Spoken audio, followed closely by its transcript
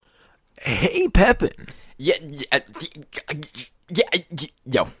Hey, Pepin. Yo.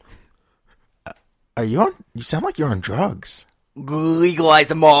 Are you on? You sound like you're on drugs. Legalize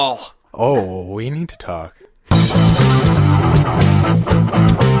them all. Oh, we need to talk.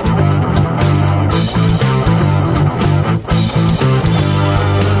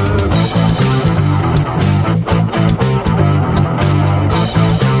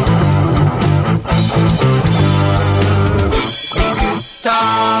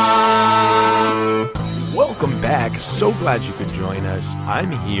 Welcome back. So glad you could join us.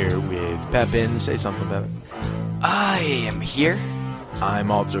 I'm here with Pepin. Say something, Pepin. I am here.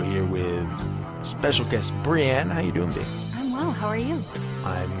 I'm also here with special guest Brienne. How you doing, B? I'm well. How are you?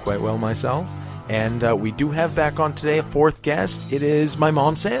 I'm quite well myself. And we do have back on today a fourth guest. It is my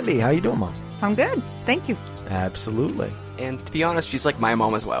mom, Sandy. How you doing, Mom? I'm good. Thank you. Absolutely. And to be honest, she's like my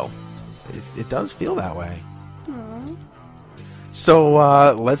mom as well. It does feel that way.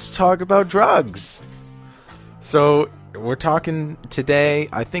 So let's talk about drugs. So we're talking today.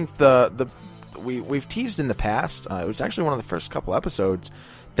 I think we've teased in the past. It was actually one of the first couple episodes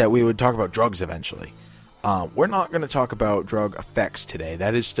that we would talk about drugs eventually. We're not going to talk about drug effects today.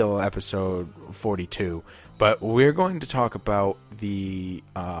 That is still episode 42. But we're going to talk about the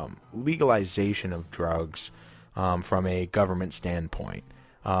legalization of drugs from a government standpoint,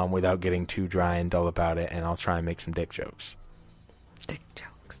 without getting too dry and dull about it. And I'll try and make some dick jokes. Dick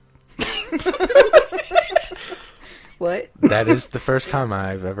jokes. What? That is the first time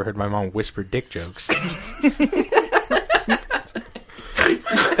I've ever heard my mom whisper dick jokes.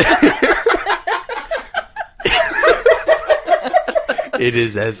 It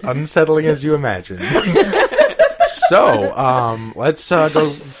is as unsettling as you imagine. So, let's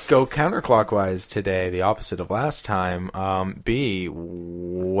go counterclockwise today, the opposite of last time. B,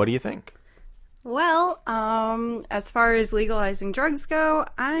 what do you think? Well, as far as legalizing drugs go,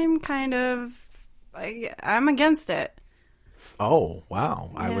 I'm against it. Oh, wow.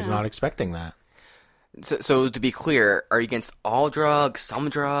 I was Yeah. not expecting that. So to be clear, are you against all drugs, some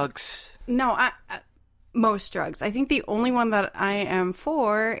drugs? No, most drugs. I think the only one that I am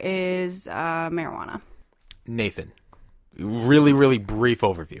for is marijuana. Nathan, really, really brief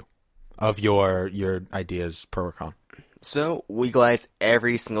overview of your ideas pro or con. So legalize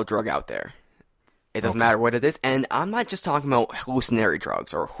every single drug out there. It doesn't matter what it is. And I'm not just talking about hallucinatory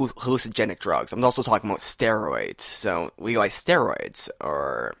drugs or hallucinogenic drugs. I'm also talking about steroids. So legalize steroids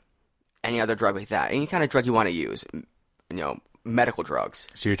or any other drug like that. Any kind of drug you want to use. Medical drugs.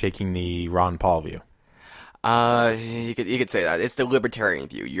 So you're taking the Ron Paul view. You could say that. It's the libertarian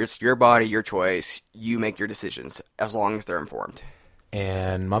view. It's your body, your choice. You make your decisions as long as they're informed.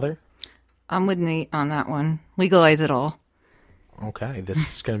 And Mother? I'm with Nate on that one. Legalize it all. Okay, this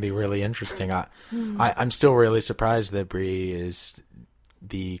is going to be really interesting. I'm still really surprised that Bree is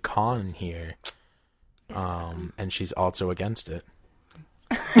the con here, and she's also against it.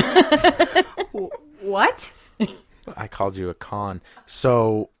 What? I called you a con.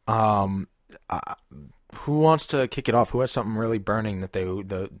 So, who wants to kick it off? Who has something really burning that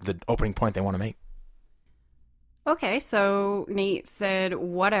the opening point they want to make? Okay, so Nate said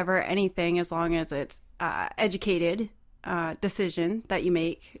whatever, anything, as long as it's educated decision that you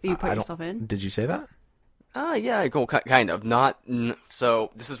make, you put yourself in. Did you say that? Yeah, kind of. So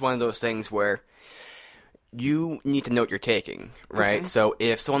this is one of those things where you need to know what you're taking, right? Okay. So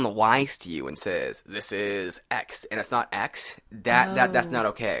if someone lies to you and says, this is X, and it's not X, that's not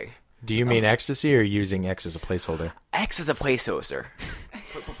okay. Do you mean ecstasy or using X as a placeholder? X as a placeholder.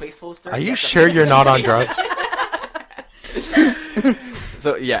 Placeholder? Are you sure you're not on drugs?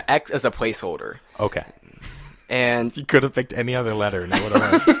 So, yeah, X as a placeholder. Okay. And you could have picked any other letter and it would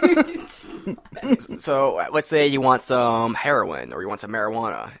have worked. So, let's say you want some heroin or you want some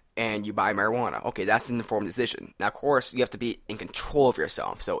marijuana, and you buy marijuana. Okay, that's an informed decision. Now, of course, you have to be in control of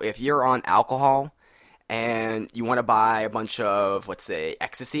yourself. So, if you're on alcohol and you want to buy a bunch of, let's say,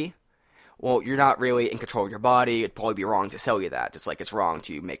 ecstasy, well, you're not really in control of your body. It'd probably be wrong to sell you that, just like it's wrong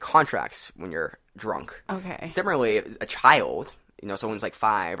to make contracts when you're drunk. Okay. Similarly, a child, someone's like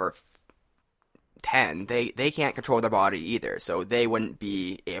 5 or 10, they can't control their body either, so they wouldn't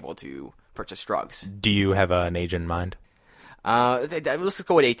be able to purchase drugs. Do you have an age in mind? Let's just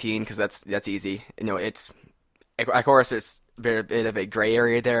go with 18 because that's easy. It's of course there's a bit of a gray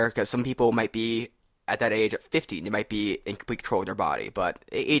area there because some people might be at that age at 15, they might be in complete control of their body, but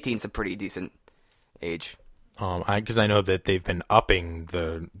 18 is a pretty decent age. Because I know that they've been upping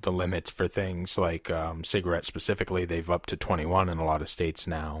the limits for things like cigarettes specifically. They've upped to 21 in a lot of states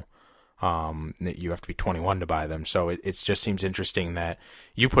now. That you have to be 21 to buy them. So it just seems interesting that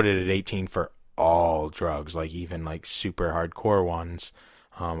you put it at 18 for all drugs, like even like super hardcore ones.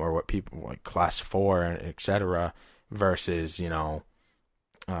 or what people like class 4, etc., versus the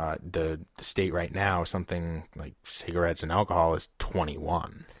state right now, something like cigarettes and alcohol is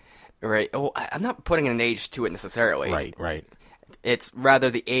 21. Right. Oh, I'm not putting an age to it necessarily. Right. It's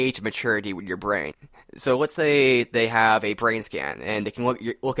rather the age of maturity with your brain. So let's say they have a brain scan, and they can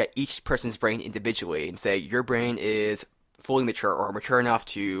look at each person's brain individually and say your brain is fully mature or mature enough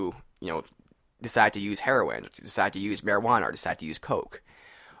to, decide to use heroin, decide to use marijuana, or decide to use coke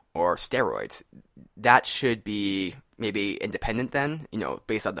or steroids. That should be maybe independent then,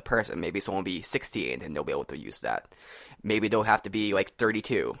 based on the person. Maybe someone will be 16 and they'll be able to use that. Maybe they'll have to be like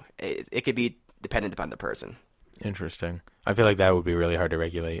 32. It could be dependent upon the person. Interesting. I feel like that would be really hard to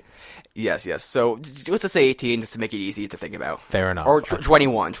regulate. Yes. So let's just say 18 just to make it easy to think about. Fair enough. Or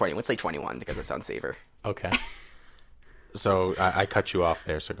 21. Let's say 21 because it sounds safer. Okay. So I cut you off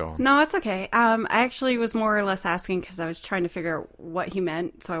there, so go on. No, it's okay. I actually was more or less asking because I was trying to figure out what he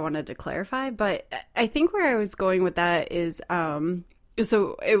meant, so I wanted to clarify. But I think where I was going with that is,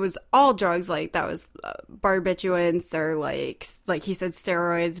 so it was all drugs, like that was barbiturates or like he said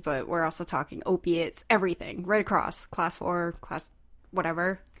steroids, but we're also talking opiates, everything, right across, class 4, class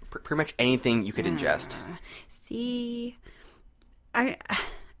whatever. Pretty much anything you could ingest. See, I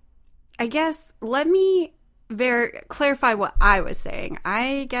guess let me clarify what I was saying.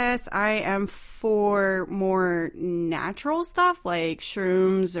 I guess I am for more natural stuff like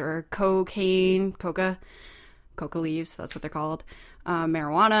shrooms or cocaine, coca leaves, that's what they're called,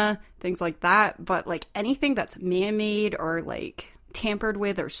 marijuana, things like that. But like anything that's man-made or like tampered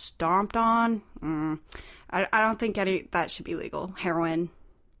with or stomped on, I don't think any that should be legal. Heroin,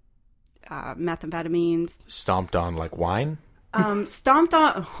 methamphetamines. Stomped on like wine? Stomped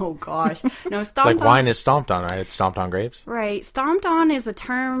on, oh gosh. No, stomped like on. wine is stomped on, right? It's stomped on grapes? Right. Stomped on is a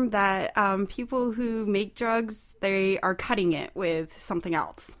term that people who make drugs, they are cutting it with something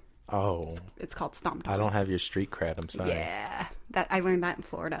else. Oh. It's called stomped on. I don't have your street cred, I'm sorry. Yeah. I learned that in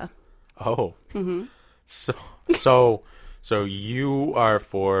Florida. Oh. Mm-hmm. So you are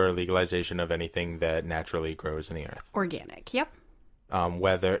for legalization of anything that naturally grows in the earth? Organic, yep.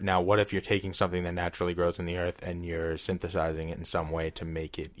 What if you're taking something that naturally grows in the earth and you're synthesizing it in some way to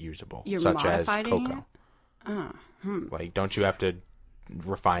make it usable, such as cocoa? Like, don't you have to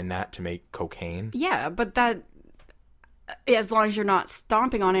refine that to make cocaine? Yeah, but that, as long as you're not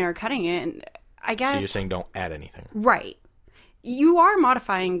stomping on it or cutting it, I guess. So you're saying don't add anything, right? You are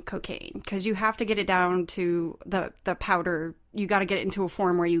modifying cocaine because you have to get it down to the powder. You got to get it into a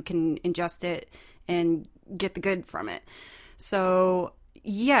form where you can ingest it and get the good from it. So,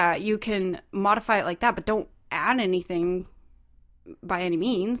 yeah, you can modify it like that, but don't add anything by any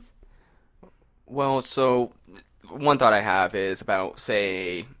means. Well, so one thought I have is about,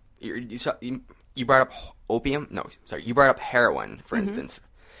 say, you brought up opium? No, sorry, you brought up heroin, for instance.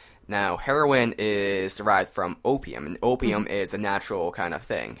 Now, heroin is derived from opium, and opium is a natural kind of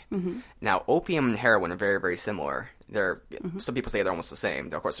thing. Now, opium and heroin are very, very similar. Some people say they're almost the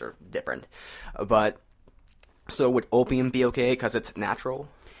same. Of course, they're different. But so would opium be okay because it's natural?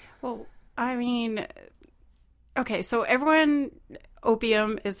 Well, I mean, okay, so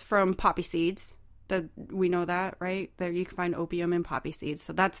opium is from poppy seeds. We know that, right? There you can find opium in poppy seeds.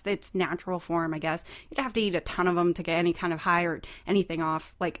 So that's its natural form, I guess. You'd have to eat a ton of them to get any kind of high or anything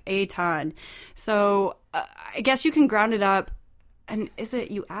off, like a ton. So I guess you can ground it up. And is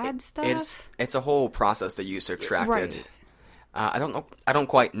it you add stuff? It's a whole process they use to extract right. it. I don't know. I don't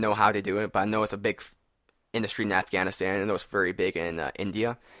quite know how to do it, but I know it's a big industry in Afghanistan. I know it's very big in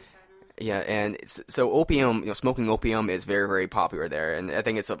India. Yeah, and so opium, smoking opium is very, very popular there, and I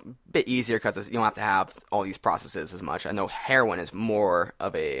think it's a bit easier because you don't have to have all these processes as much. I know heroin is more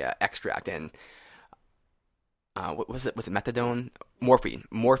of a extract, and what was it? Was it methadone? Morphine.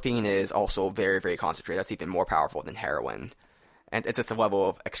 Morphine is also very, very concentrated. That's even more powerful than heroin, and it's just a level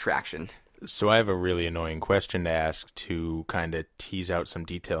of extraction. So I have a really annoying question to ask to kind of tease out some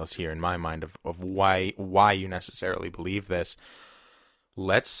details here in my mind of why you necessarily believe this.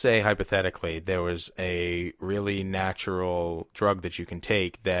 Let's say, hypothetically, there was a really natural drug that you can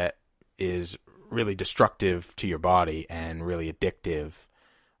take that is really destructive to your body and really addictive.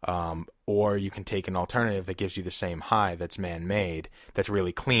 Or you can take an alternative that gives you the same high that's man-made, that's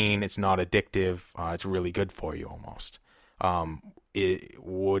really clean, it's not addictive, it's really good for you almost.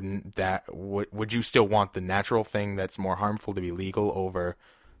 Would you still want the natural thing that's more harmful to be legal over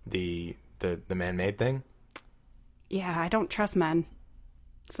the man-made thing? Yeah, I don't trust men.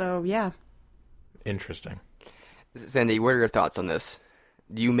 So, yeah. Interesting. Sandy, what are your thoughts on this?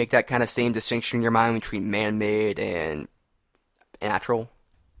 Do you make that kind of same distinction in your mind between man-made and natural?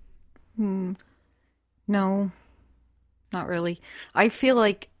 No. not really. I feel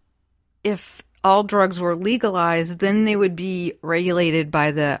like if all drugs were legalized, then they would be regulated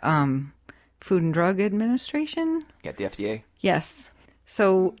by the Food and Drug Administration. Yeah, the FDA. Yes.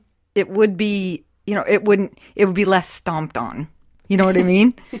 So it would be, it would be less stomped on. You know what I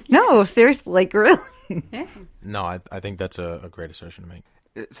mean? No, seriously, like really. No, I think that's a great assertion to make.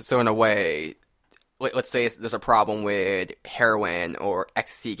 So in a way, let's say there's a problem with heroin or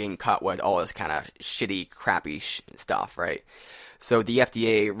ecstasy getting cut with all this kind of shitty, crappy stuff, right? So the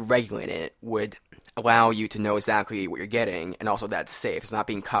FDA regulating it would allow you to know exactly what you're getting, and also that it's safe. It's not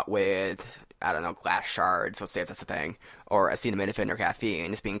being cut with, I don't know, glass shards, let's say if that's a thing, or acetaminophen or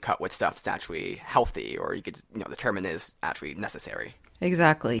caffeine. It's being cut with stuff that's actually healthy, or you could determine is actually necessary.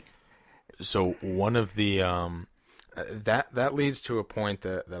 Exactly. So one of the that leads to a point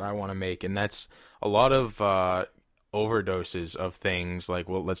that I want to make, and that's a lot of overdoses of things like,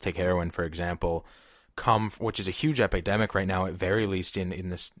 well, let's take heroin for example, which is a huge epidemic right now, at very least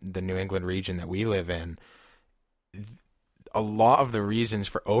in the New England region that we live in. A lot of the reasons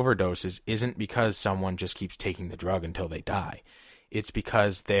for overdoses isn't because someone just keeps taking the drug until they die. It's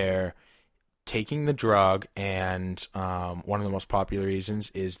because they're taking the drug, and one of the most popular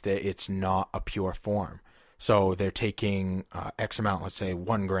reasons is that it's not a pure form. So they're taking X amount, let's say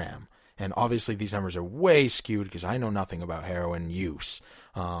 1 gram. And obviously these numbers are way skewed because I know nothing about heroin use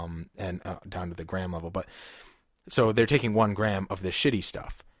and down to the gram level. But so they're taking 1 gram of this shitty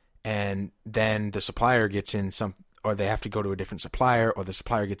stuff. And then the supplier gets in or they have to go to a different supplier, or the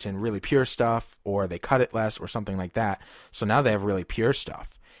supplier gets in really pure stuff, or they cut it less or something like that. So now they have really pure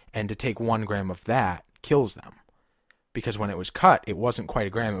stuff. And to take 1 gram of that kills them. Because when it was cut, it wasn't quite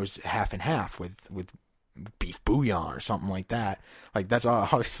a gram. It was half and half with beef bouillon or something like that. Like, that's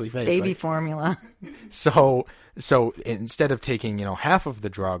obviously fake. Baby formula. So instead of taking, half of the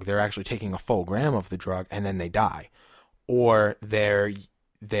drug, they're actually taking a full gram of the drug, and then they die. Or they're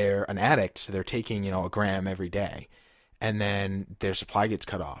an addict, so they're taking, a gram every day, and then their supply gets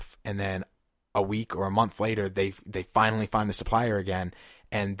cut off. And then a week or a month later, they finally find the supplier again,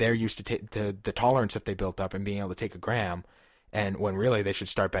 and they're used to the tolerance that they built up and being able to take a gram, and when really they should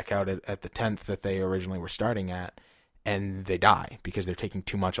start back out at the 10th that they originally were starting at, and they die because they're taking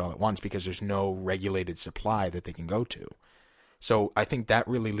too much all at once because there's no regulated supply that they can go to. So I think that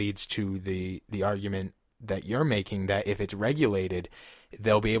really leads to the argument that you're making, that if it's regulated,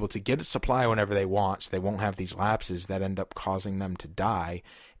 they'll be able to get a supply whenever they want, so they won't have these lapses that end up causing them to die,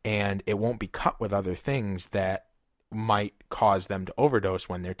 and it won't be cut with other things that might cause them to overdose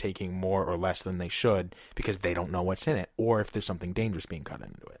when they're taking more or less than they should because they don't know what's in it, or if there's something dangerous being cut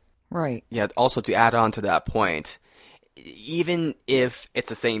into it. Right. Yeah, also to add on to that point, even if it's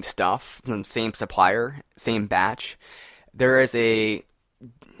the same stuff from the same supplier, same batch, there is a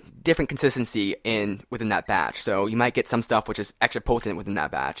different consistency within that batch. So you might get some stuff which is extra potent within that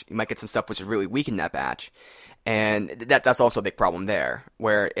batch. You might get some stuff which is really weak in that batch. And that's also a big problem there,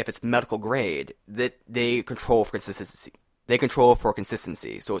 where if it's medical grade, that they control for consistency.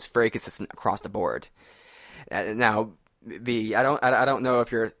 So it's very consistent across the board. Now, I don't know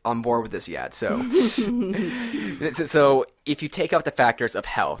if you're on board with this yet. So, so if you take out the factors of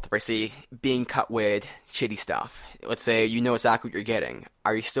health, right? See, being cut with shitty stuff. Let's say you know exactly what you're getting.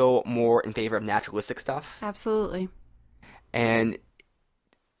 Are you still more in favor of naturalistic stuff? Absolutely. And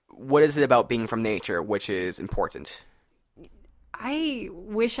what is it about being from nature which is important? I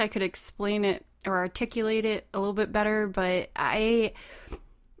wish I could explain it or articulate it a little bit better, but I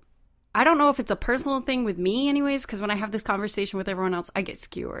don't know if it's a personal thing with me anyways, because when I have this conversation with everyone else, I get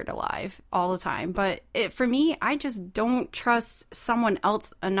skewered alive all the time. But for me, I just don't trust someone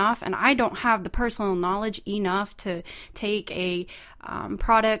else enough, and I don't have the personal knowledge enough to take a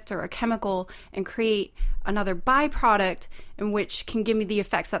product or a chemical and create another byproduct in which can give me the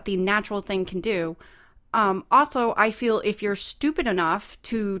effects that the natural thing can do. Also, I feel if you're stupid enough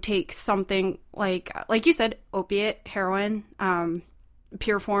to take something like you said, opiate, heroin,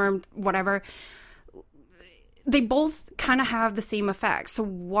 pure form, whatever, they both kind of have the same effects. So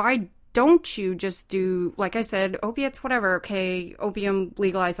why don't you just do, like I said, opiates, whatever, okay, opium,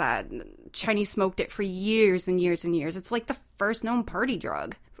 legalize that. Chinese smoked it for years and years and years. It's like the first known party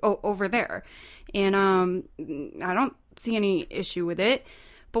drug over there. And I don't see any issue with it.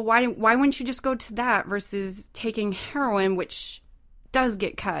 But why wouldn't you just go to that versus taking heroin, which does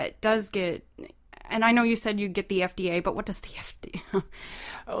get cut, and I know you said you get the FDA, but what does the FDA?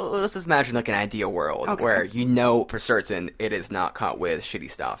 Let's just imagine like an ideal world where you know for certain it is not cut with shitty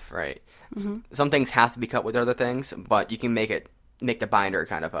stuff, right? Mm-hmm. Some things have to be cut with other things, but you can make the binder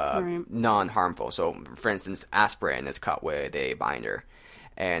kind of non-harmful. So, for instance, aspirin is cut with a binder,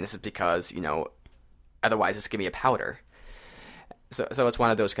 and this is because otherwise it's gonna be a powder. So it's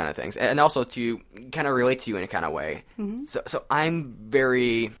one of those kind of things, and also to kind of relate to you in a kind of way. Mm-hmm. So I'm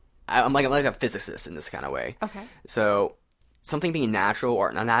like a physicist in this kind of way. Okay. So something being natural or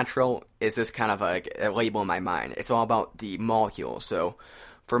unnatural is this kind of like a label in my mind. It's all about the molecules. So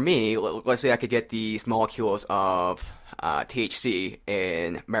for me, let's say I could get these molecules of THC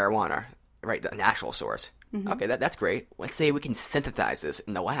in marijuana, right? The natural source. Mm-hmm. Okay, that's great. Let's say we can synthesize this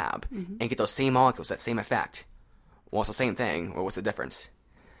in the lab and get those same molecules, that same effect. Well, it's the same thing. Well, what's the difference?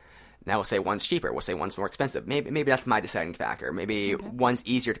 Now we'll say one's cheaper. We'll say one's more expensive. Maybe that's my deciding factor. Maybe one's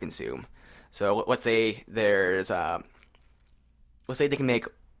easier to consume. So let's say there's let's say they can make.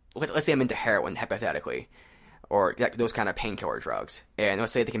 Let's say I'm into heroin, hypothetically, or those kind of painkiller drugs, and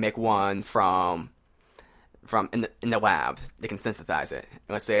let's say they can make one from in the lab. They can synthesize it. And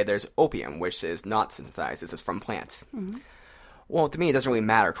let's say there's opium, which is not synthesized. This is from plants. Mm-hmm. Well, to me, it doesn't really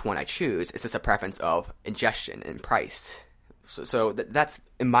matter which one I choose. It's just a preference of ingestion and price. So that's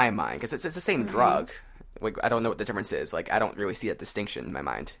in my mind, because it's the same drug. Like, I don't know what the difference is. Like, I don't really see that distinction in my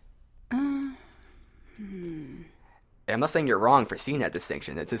mind. And I'm not saying you're wrong for seeing that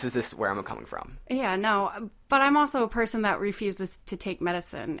distinction. This is where I'm coming from. Yeah, no, but I'm also a person that refuses to take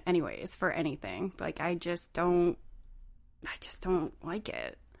medicine anyways for anything. Like, I just don't like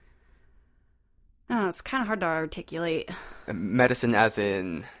it. Oh, it's kind of hard to articulate. Medicine as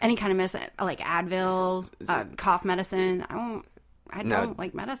in? Any kind of medicine, like Advil, cough medicine. I don't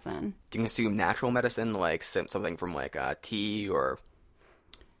like medicine. Do you consume natural medicine, like something from like tea or?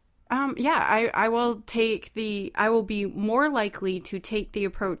 Yeah, I will be more likely to take the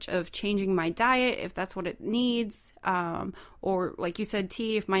approach of changing my diet if that's what it needs. Or like you said,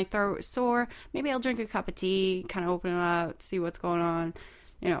 tea, if my throat is sore, maybe I'll drink a cup of tea, kind of open it up, see what's going on.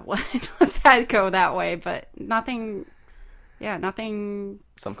 You know, let that go that way, but nothing.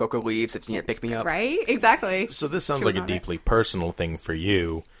 Some cocoa leaves if you need to pick me up. Right? Exactly. So this sounds like a deeply personal thing for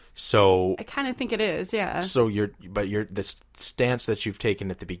you. So I kind of think it is, yeah. So the stance that you've taken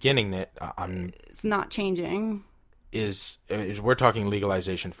at the beginning that it's not changing. Is we're talking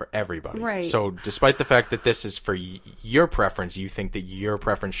legalization for everybody. Right. So despite the fact that this is for your preference, you think that your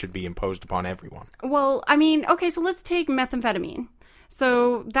preference should be imposed upon everyone. Well, I mean, okay, so let's take methamphetamine.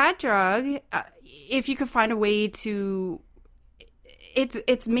 So that drug, if you could find a way to,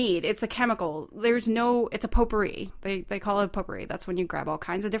 it's made, it's a chemical. It's a potpourri. They call it a potpourri. That's when you grab all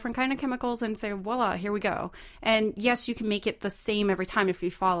kinds of different kind of chemicals and say, voila, here we go. And yes, you can make it the same every time if you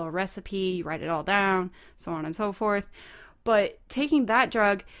follow a recipe, you write it all down, so on and so forth. But taking that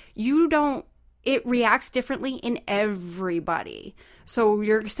drug, it reacts differently in everybody. So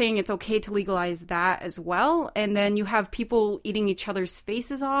you're saying it's okay to legalize that as well, and then you have people eating each other's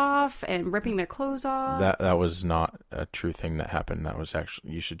faces off and ripping their clothes off? That was not a true thing that happened. That was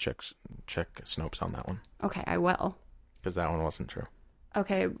actually, you should check Snopes on that one. Okay, I will. Because that one wasn't true.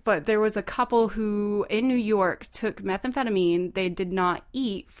 Okay, but there was a couple who, in New York, took methamphetamine. They did not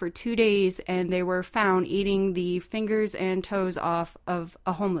eat for 2 days, and they were found eating the fingers and toes off of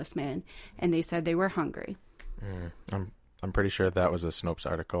a homeless man, and they said they were hungry. I'm pretty sure that was a Snopes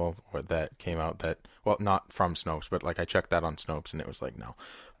article that came out that, well, not from Snopes, but like I checked that on Snopes, and it was like, no.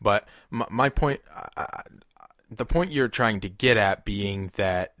 But my point, the point you're trying to get at being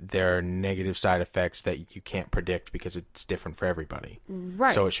that there are negative side effects that you can't predict because it's different for everybody.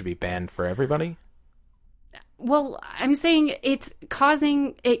 Right. So it should be banned for everybody? Well, I'm saying it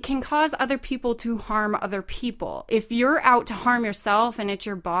can cause other people to harm other people. If you're out to harm yourself and it's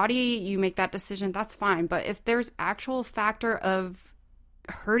your body, you make that decision, that's fine. But if there's actual factor of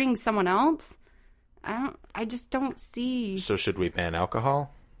hurting someone else, I just don't see. So should we ban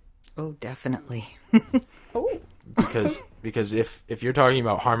alcohol? Oh, definitely. Oh. Because if you're talking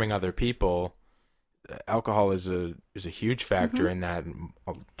about harming other people, alcohol is a huge factor in that.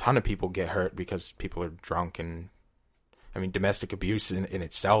 A ton of people get hurt because people are drunk, and I mean domestic abuse in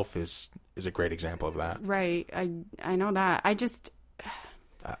itself is a great example of that. Right. I know that.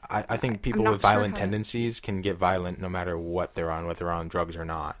 I think people with violent tendencies can get violent no matter what they're on, whether they're on drugs or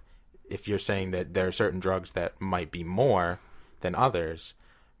not. If you're saying that there are certain drugs that might be more than others,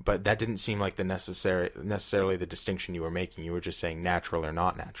 but that didn't seem like necessarily the distinction you were making. You were just saying natural or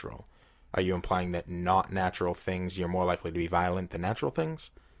not natural. Are you implying that not natural things, you're more likely to be violent than natural things?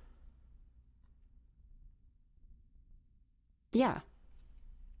 Yeah.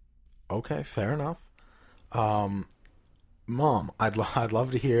 Okay, fair enough. Mom, I'd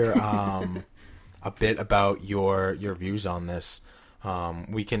love to hear a bit about your views on this.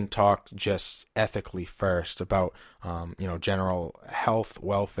 We can talk just ethically first about general health,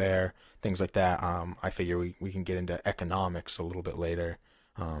 welfare, things like that. I figure we can get into economics a little bit later.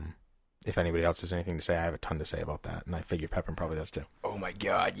 if anybody else has anything to say, I have a ton to say about that, and I figure Pepin probably does too. Oh my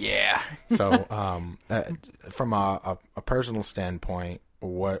God, yeah. So, from a personal standpoint,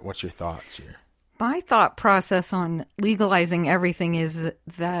 what's your thoughts here? My thought process on legalizing everything is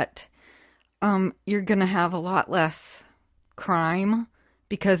that you're going to have a lot less crime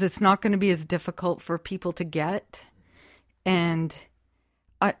because it's not going to be as difficult for people to get. And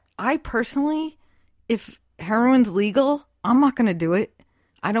I personally, if heroin's legal, I'm not going to do it.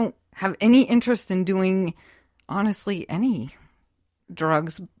 I don't have any interest in doing, honestly, any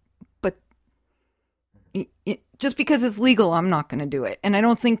drugs. But just because it's legal, I'm not going to do it. And I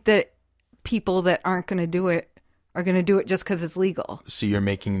don't think that people that aren't going to do it are going to do it just because it's legal. So you're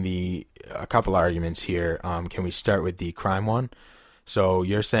making a couple arguments here. Can we start with the crime one? So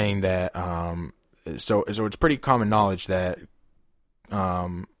you're saying that so it's pretty common knowledge that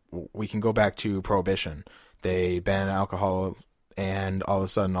we can go back to Prohibition. They ban alcohol, and all of a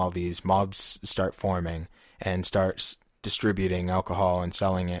sudden all these mobs start forming and start distributing alcohol and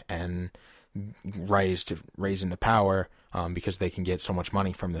selling it and rise into power because they can get so much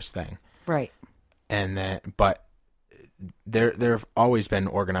money from this thing. Right. And but there have always been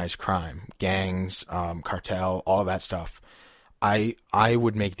organized crime, gangs, cartel, all that stuff. I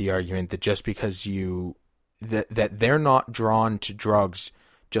would make the argument that just because that they're not drawn to drugs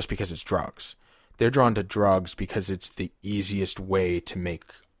just because it's drugs. They're drawn to drugs because it's the easiest way to make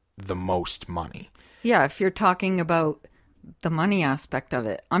the most money. Yeah, if you're talking about the money aspect of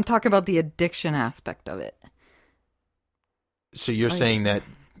it. I'm talking about the addiction aspect of it. So you're saying that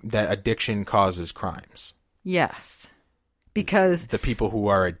addiction causes crimes? Yes. Because the people who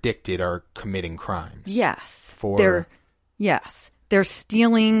are addicted are committing crimes. Yes. They're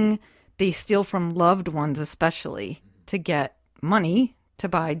stealing. They steal from loved ones, especially, to get money to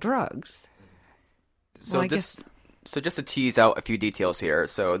buy drugs. So just to tease out a few details here.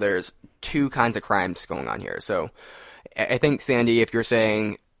 So there's two kinds of crimes going on here. So I think, Sandy, if you're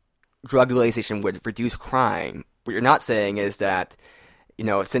saying drug legalization would reduce crime, what you're not saying is that,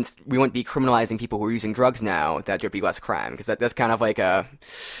 since we wouldn't be criminalizing people who are using drugs now, that there'd be less crime. Because that's kind of like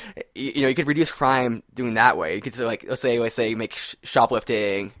you could reduce crime doing that way. You could say, let's say make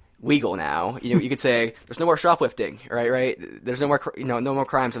shoplifting legal now. You could say there's no more shoplifting, right? There's no more, no more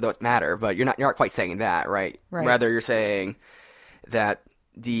crimes that don't matter. But you're not quite saying that, right? Rather, you're saying that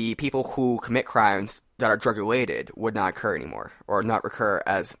the people who commit crimes that are drug related would not occur anymore, or not recur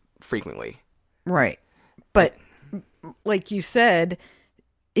as frequently. Right. But like you said,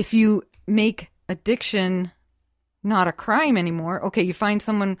 if you make addiction not a crime anymore, okay, you find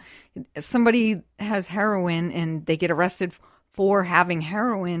somebody has heroin and they get arrested for having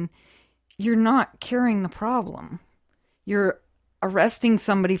heroin, you're not curing the problem. You're arresting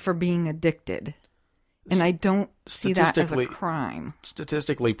somebody for being addicted. And I don't see that as a crime.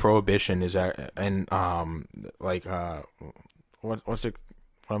 Statistically, prohibition is what am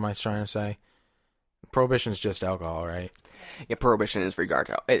I trying to say? Prohibition is just alcohol, right? Yeah, prohibition is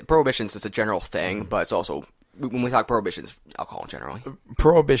prohibition is just a general thing, but it's also, when we talk prohibition, it's alcohol generally.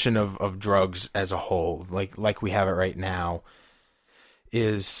 Prohibition of drugs as a whole, like we have it right now,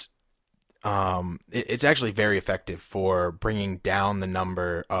 is it's actually very effective for bringing down the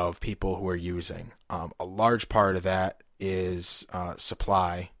number of people who are using. A large part of that is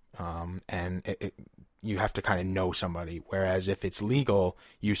supply, and you have to kind of know somebody. Whereas if it's legal,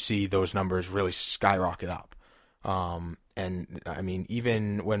 you see those numbers really skyrocket up. And I mean,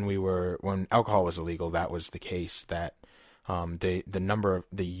 even when alcohol was illegal, that was the case. That the number of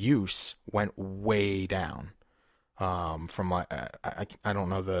the use went way down. From I don't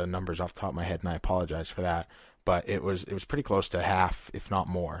know the numbers off the top of my head, and I apologize for that. But it was pretty close to half, if not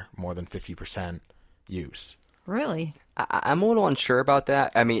more than 50% use. Really? I'm a little unsure about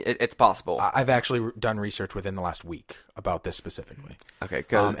that. I mean, it's possible. I've actually done research within the last week about this specifically. Okay,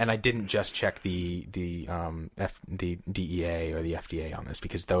 good. And I didn't just check the DEA or the FDA on this,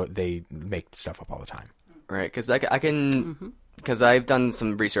 because they make stuff up all the time. Right, because I can, because I've done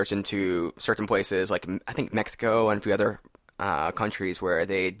some research into certain places, like I think Mexico and a few other countries where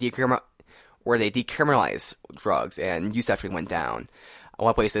they decriminalize drugs, and use actually went down. A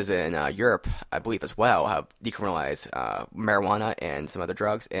lot of places in Europe, I believe as well, have decriminalized marijuana and some other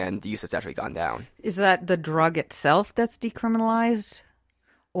drugs, and the use has actually gone down. Is that the drug itself that's decriminalized,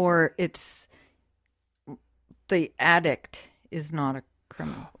 or it's the addict is not a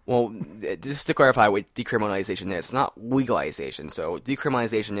criminal? Well, just to clarify what decriminalization is, it's not legalization. So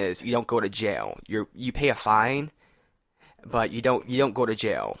decriminalization is you don't go to jail. You pay a fine, but you don't go to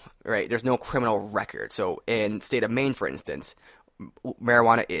jail, right? There's no criminal record. So in the state of Maine, for instance,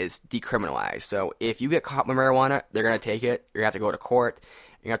 marijuana is decriminalized. So if you get caught with marijuana, they're going to take it. You're going to have to go to court,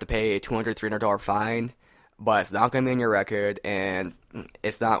 You're going to have to pay a $200, $300 fine, but it's not going to be on your record, and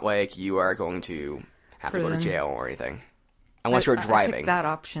it's not like you are going to have to go to jail or anything. Unless you're driving. I picked that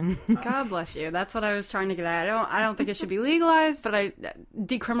option. God bless you. That's what I was trying to get at. I don't think it should be legalized, but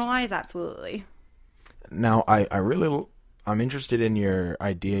decriminalized, absolutely. Now, I'm interested in your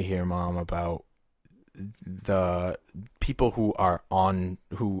idea here, Mom, about the people who are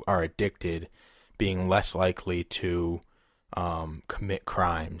addicted being less likely to commit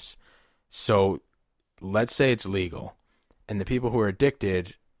crimes. So let's say it's legal, and the people who are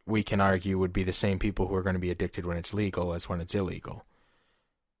addicted, we can argue, would be the same people who are going to be addicted when it's legal as when it's illegal.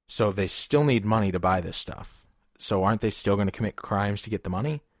 So they still need money to buy this stuff. So aren't they still going to commit crimes to get the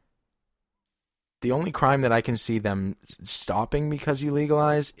money? The only crime that I can see them stopping because you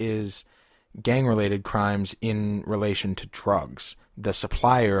legalize is gang-related crimes in relation to drugs, the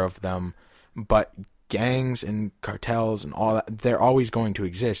supplier of them. But gangs and cartels and all that, they're always going to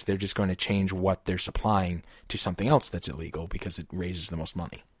exist. They're just going to change what they're supplying to something else that's illegal because it raises the most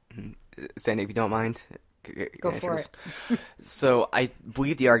money. Sandy, if you don't mind. Go for it. So I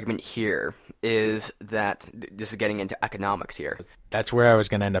believe the argument here is that this is getting into economics here. That's where I was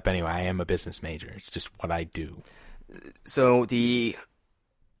going to end up anyway. I am a business major. It's just what I do. So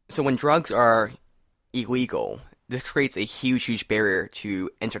when drugs are illegal, this creates a huge barrier to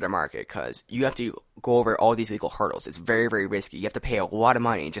enter the market because you have to go over all these legal hurdles. It's very, very risky. You have to pay a lot of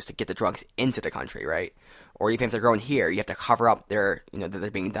money just to get the drugs into the country, right? Or even if they're grown here, you have to cover up that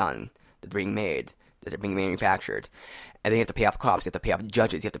they're being done, that they're being made, that they're being manufactured. And then you have to pay off cops, you have to pay off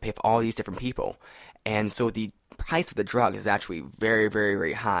judges, you have to pay off all these different people. And so the price of the drug is actually very, very,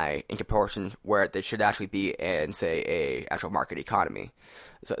 very high in proportion where it should actually be in, say, a actual market economy.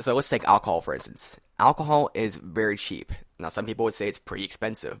 So let's take alcohol, for instance. Alcohol is very cheap. Now, some people would say it's pretty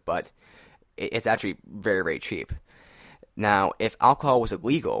expensive, but it's actually very, very cheap. Now, if alcohol was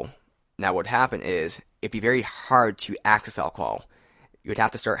illegal, now what would happen is it'd be very hard to access alcohol. You would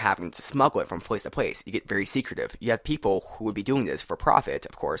have to start having to smuggle it from place to place. You get very secretive. You have people who would be doing this for profit,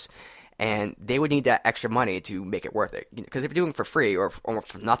 of course, and they would need that extra money to make it worth it. Because if you're doing it for free or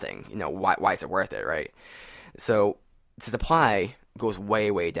for nothing, why is it worth it, right? So the supply goes way,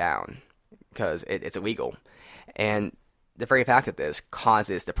 way down because it's illegal. And the very fact of this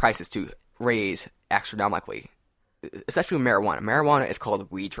causes the prices to raise astronomically, especially with marijuana. Marijuana is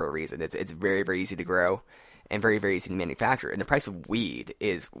called weed for a reason. It's very, very easy to grow and very, very easy to manufacture. And the price of weed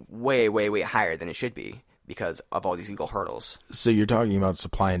is way, way, way higher than it should be because of all these legal hurdles. So you're talking about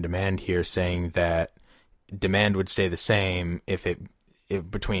supply and demand here, saying that demand would stay the same if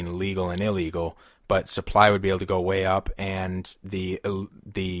between legal and illegal, but supply would be able to go way up, and the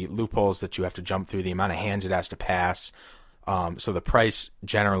loopholes that you have to jump through, the amount of hands it has to pass, so the price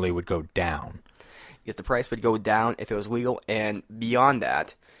generally would go down. Yes, the price would go down if it was legal, and beyond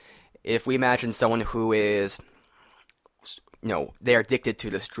that, if we imagine someone who is, they're addicted to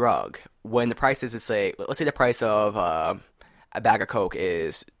this drug, when the price is, let's say the price of a bag of Coke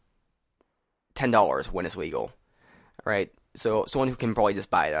is $10 when it's legal, right? So someone who can probably just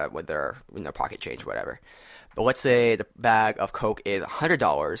buy that with their pocket change, whatever. But let's say the bag of Coke is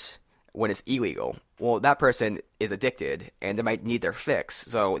 $100 when it's illegal. Well, that person is addicted, and they might need their fix.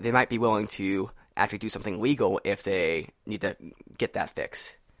 So they might be willing to actually do something legal if they need to get that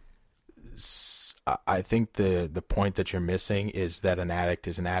fix. I think the point that you're missing is that an addict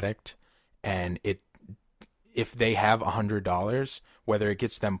is an addict, and if they have $100, whether it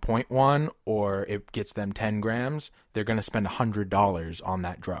gets them 0.1 or it gets them 10 grams, they're going to spend $100 on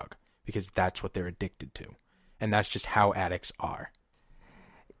that drug because that's what they're addicted to. And that's just how addicts are.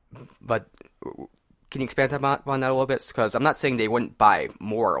 But can you expand on that a little bit? Because I'm not saying they wouldn't buy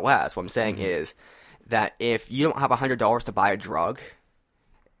more or less. What I'm saying is that if you don't have $100 to buy a drug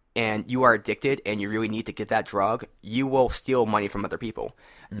and you are addicted and you really need to get that drug, you will steal money from other people.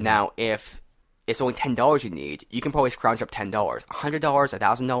 Mm-hmm. Now, if it's only $10 you need, you can probably scrounge up $10. $100,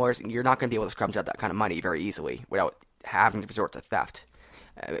 $1,000, you're not going to be able to scrounge up that kind of money very easily without having to resort to theft.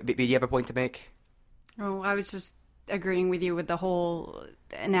 Do you have a point to make? Oh, I was just agreeing with you with the whole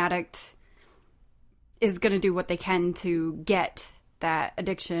an addict is going to do what they can to get that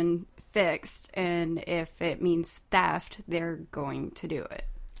addiction fixed, and if it means theft, they're going to do it.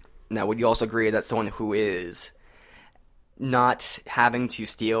 Now, would you also agree that someone who is not having to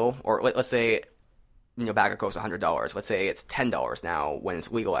steal, or let's say, bag of Coke's $100. Let's say it's $10 now when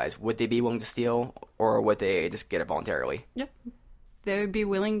it's legalized. Would they be willing to steal, or would they just get it voluntarily? Yep, they would be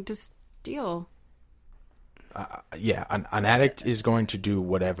willing to steal. Yeah, an addict is going to do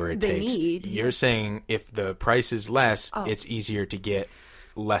whatever it takes. You're saying if the price is less, it's easier to get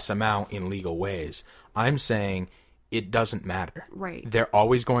less amount in legal ways. I'm saying it doesn't matter. Right. They're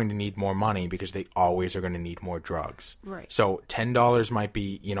always going to need more money because they always are going to need more drugs. Right. So $10 might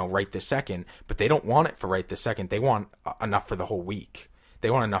be, right this second, but they don't want it for right this second. They want enough for the whole week. They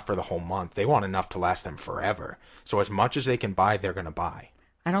want enough for the whole month. They want enough to last them forever. So as much as they can buy, they're going to buy.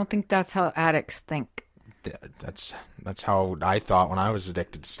 I don't think that's how addicts think. That's how I thought when I was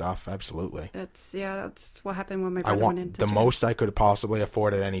addicted to stuff. Absolutely. That's what happened when my I brother went want into the jail. most I could possibly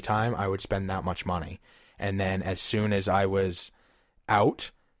afford at any time. I would spend that much money. And then as soon as I was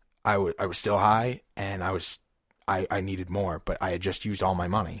out, I was still high, and I needed more, but I had just used all my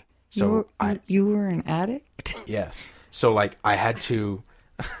money. So you were an addict? Yes. So like I had to.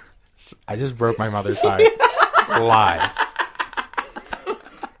 I just broke my mother's heart live.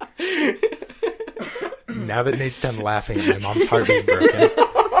 Now that Nate's done laughing at my mom's heart being broken.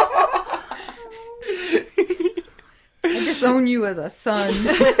 I disown you as a son.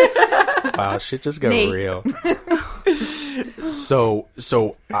 Wow, shit just got Nate. real. So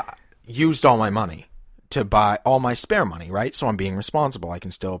I used all my money to buy all my spare money, right? So I'm being responsible. I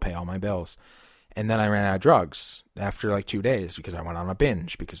can still pay all my bills. And then I ran out of drugs after like 2 days because I went on a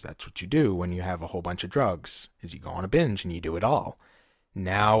binge, because that's what you do when you have a whole bunch of drugs, is you go on a binge and you do it all.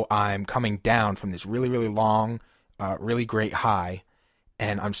 Now I'm coming down from this really, really long, really great high,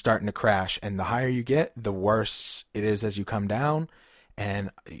 and I'm starting to crash. And the higher you get, the worse it is as you come down.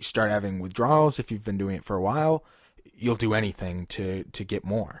 And you start having withdrawals. If you've been doing it for a while, you'll do anything to get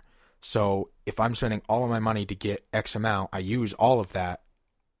more. So if I'm spending all of my money to get X amount, I use all of that,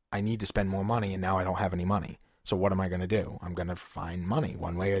 I need to spend more money, and now I don't have any money. So what am I going to do? I'm going to find money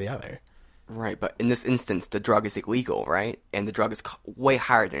one way or the other. Right, but in this instance, the drug is illegal, right? And the drug is way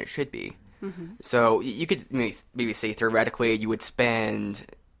higher than it should be. Mm-hmm. So you could maybe say theoretically you would spend,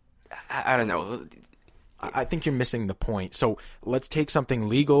 I don't know. I think you're missing the point. So let's take something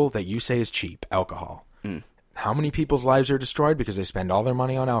legal that you say is cheap, alcohol. Mm. How many people's lives are destroyed because they spend all their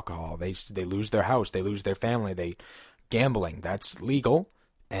money on alcohol? They lose their house, they lose their family, gambling. That's legal,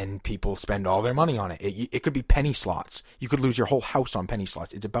 and people spend all their money on it. It could be penny slots. You could lose your whole house on penny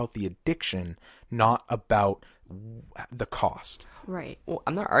slots. It's about the addiction, not about the cost. Right. Well,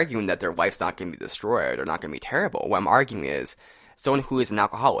 I'm not arguing that their life's not going to be destroyed or not going to be terrible. What I'm arguing is someone who is an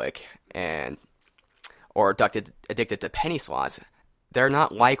alcoholic or addicted to penny slots, they're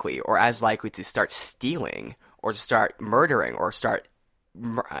not likely or as likely to start stealing or to start murdering or start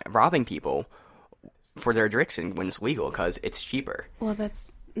robbing people for their addiction when it's legal because it's cheaper. Well,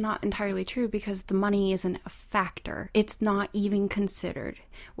 that's not entirely true because the money isn't a factor. It's not even considered.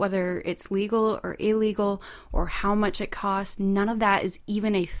 Whether it's legal or illegal or how much it costs, none of that is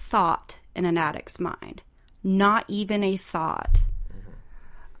even a thought in an addict's mind. Not even a thought.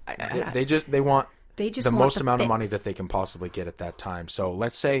 They want the most amount of money fix. that they can possibly get at that time. So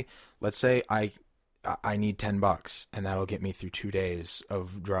let's say I need $10 and that'll get me through 2 days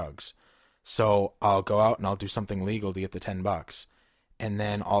of drugs. So I'll go out and I'll do something legal to get the $10. And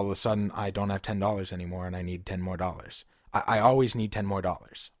then all of a sudden I don't have $10 anymore and I need $10 more. I always need $10 more.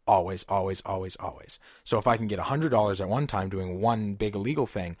 Always, always, always, always. So if I can get $100 at one time doing one big illegal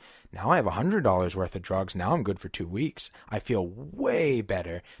thing, now I have $100 worth of drugs. Now I'm good for 2 weeks. I feel way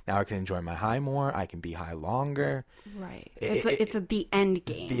better. Now I can enjoy my high more. I can be high longer. Right. It's the end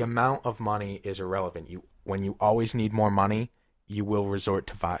game. The amount of money is irrelevant. When you always need more money, you will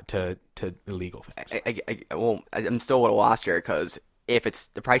resort to illegal things. I'm still a little lost here because if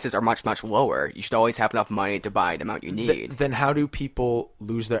the prices are much, much lower, you should always have enough money to buy the amount you need. Then how do people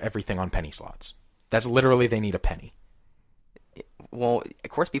lose their everything on penny slots? That's literally they need a penny. Well, of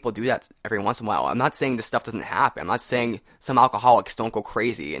course people do that every once in a while. I'm not saying this stuff doesn't happen. I'm not saying some alcoholics don't go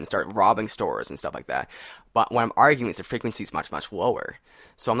crazy and start robbing stores and stuff like that. But what I'm arguing is the frequency is much, much lower.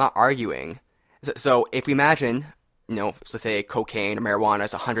 So I'm not arguing. So if we imagine, let's say cocaine or marijuana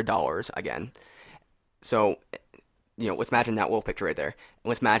is $100 again. So, let's imagine that little picture right there. And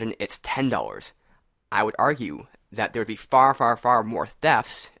let's imagine it's $10. I would argue that there would be far, far, far more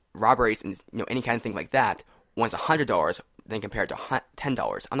thefts, robberies, and any kind of thing like that when it's $100 than compared to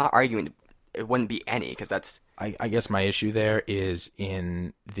 $10. I'm not arguing it wouldn't be any because that's... I guess my issue there is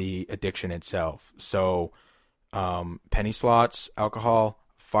in the addiction itself. So penny slots, alcohol,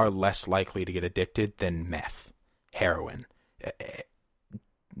 far less likely to get addicted than meth, heroin.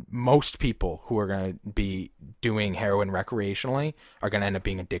 Most people who are going to be doing heroin recreationally are going to end up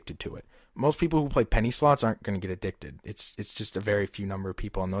being addicted to it. Most people who play penny slots aren't going to get addicted. It's just a very few number of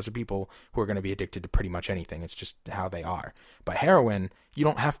people, and those are people who are going to be addicted to pretty much anything. It's just how they are. But heroin, you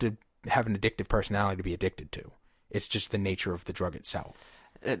don't have to have an addictive personality to be addicted to. It's just the nature of the drug itself.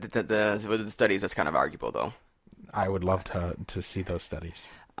 With the studies, that's kind of arguable, though. I would love to see those studies.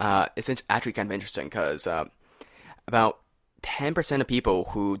 It's actually kind of interesting because about 10% of people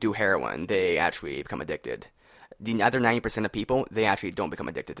who do heroin, they actually become addicted. The other 90% of people, they actually don't become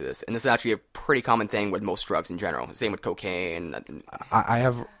addicted to this. And this is actually a pretty common thing with most drugs in general. Same with cocaine. I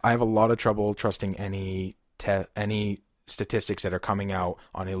have a lot of trouble trusting any statistics that are coming out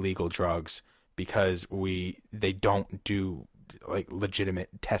on illegal drugs because they don't do like legitimate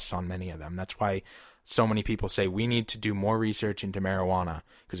tests on many of them. That's why so many people say we need to do more research into marijuana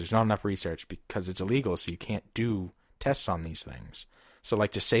because there's not enough research because it's illegal, so you can't do tests on these things. So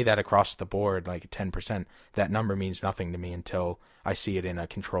like to say that across the board, like 10%, that number means nothing to me until I see it in a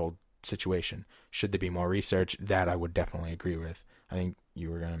controlled situation. Should there be more research? That I would definitely agree with. I think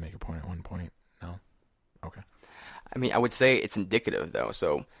you were going to make a point at one point. No? Okay. I mean, I would say it's indicative, though.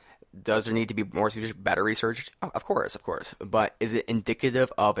 So does there need to be more research, better research? Oh, of course. But is it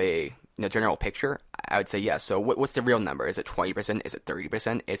indicative of a general picture? I would say yes. So what's the real number? Is it 20%? Is it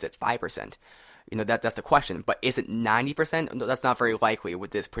 30%? Is it 5%? That's the question. But is it 90%? No, that's not very likely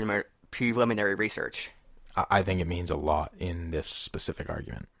with this preliminary research. I think it means a lot in this specific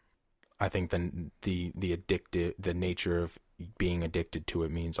argument. I think the nature of being addicted to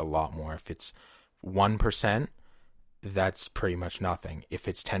it means a lot more. If it's 1%, that's pretty much nothing. If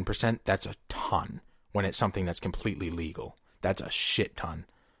it's 10%, that's a ton. When it's something that's completely legal, that's a shit ton.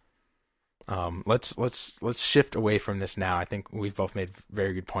 Let's shift away from this now. I think we've both made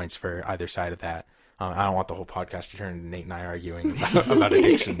very good points for either side of that. I don't want the whole podcast to turn into Nate and I arguing about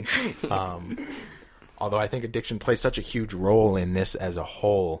addiction. Although I think addiction plays such a huge role in this as a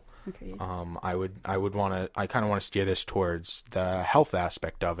whole. Okay. I kind of want to steer this towards the health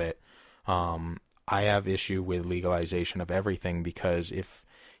aspect of it. I have issue with legalization of everything because if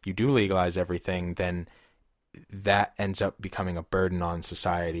you do legalize everything, then that ends up becoming a burden on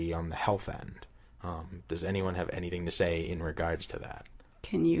society on the health end. Does anyone have anything to say in regards to that?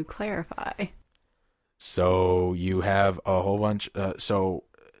 Can you clarify? So you have a whole bunch.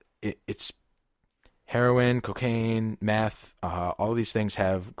 It's heroin, cocaine, meth. All of these things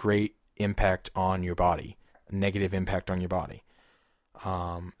have great impact on your body, negative impact on your body.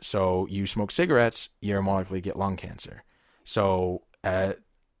 So you smoke cigarettes, you're more likely to get lung cancer. So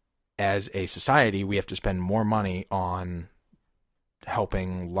as a society, we have to spend more money on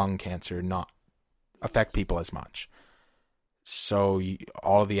helping lung cancer not affect people as much. So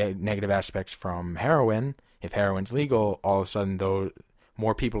all of the negative aspects from heroin, if heroin's legal, all of a sudden, though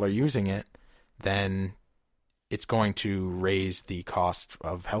more people are using it, then it's going to raise the cost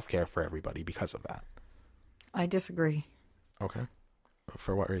of healthcare for everybody because of that. I disagree. Okay.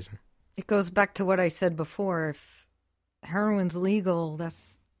 For what reason? It goes back to what I said before. If heroin's legal,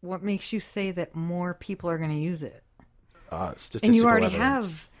 that's what makes you say that more people are going to use it. Statistical and you already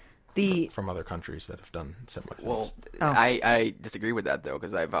evidence have from other countries that have done similar things. Well, I disagree with that though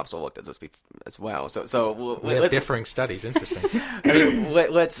because I've also looked at this as well. So we have differing studies. Interesting. I mean,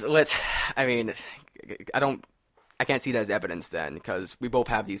 let's. I mean, I can't see that as evidence then because we both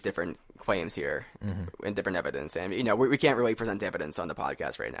have these different claims here and different evidence, and we can't really present evidence on the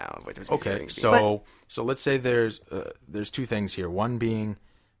podcast right now. Okay, so let's say there's two things here. One being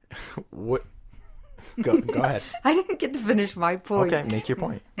what. Go ahead. I didn't get to finish my point. Okay, make your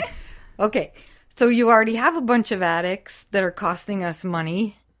point. Okay, so you already have a bunch of addicts that are costing us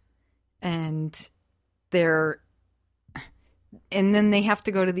money, and then they have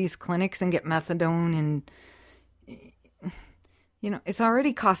to go to these clinics and get methadone, and it's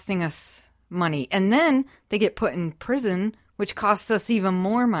already costing us money. And then they get put in prison, which costs us even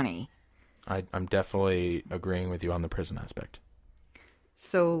more money. I'm definitely agreeing with you on the prison aspect.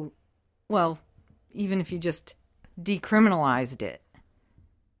 So, well, even if you just decriminalized it,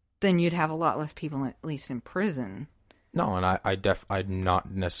 then you'd have a lot less people at least in prison. No, and I'm not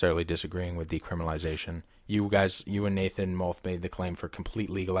necessarily disagreeing with decriminalization. You and Nathan both made the claim for complete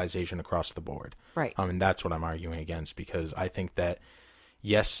legalization across the board. Right. And that's what I'm arguing against because I think that,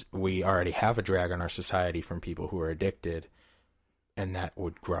 yes, we already have a drag on our society from people who are addicted, and that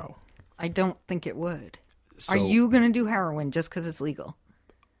would grow. I don't think it would. So, are you going to do heroin just because it's legal?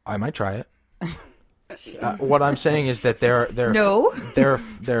 I might try it. What I'm saying is that there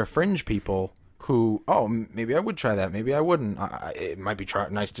are fringe people who, maybe I would try that, maybe I wouldn't. It might be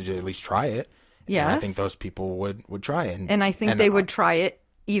nice to at least try it. Yes. And I think those people would try it. And I think they would try it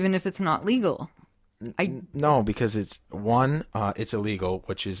even if it's not legal. No, because it's illegal,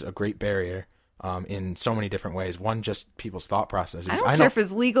 which is a great barrier in so many different ways. One, just people's thought processes. I don't care if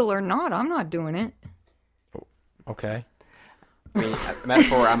it's legal or not. I'm not doing it. Okay. I mean, a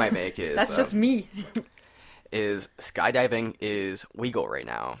metaphor I might make is... That's just me. is skydiving is legal right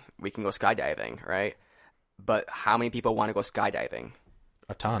now. We can go skydiving, right? But how many people want to go skydiving?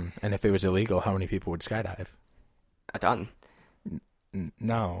 A ton. And if it was illegal, how many people would skydive? A ton.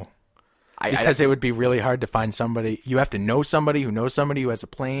 No. Because it would be really hard to find somebody. You have to know somebody who knows somebody who has a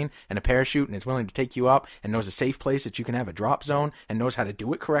plane and a parachute and is willing to take you up and knows a safe place that you can have a drop zone and knows how to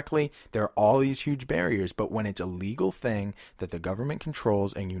do it correctly. There are all these huge barriers. But when it's a legal thing that the government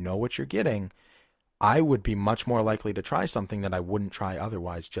controls and you know what you're getting, I would be much more likely to try something that I wouldn't try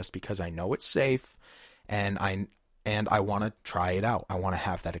otherwise, just because I know it's safe and I want to try it out. I want to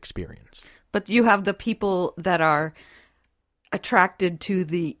have that experience. But you have the people that are attracted to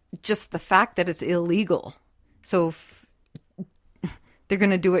just the fact that it's illegal. So they're going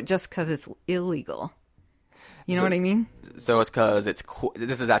to do it just because it's illegal. You know what I mean? So it's because it's cool.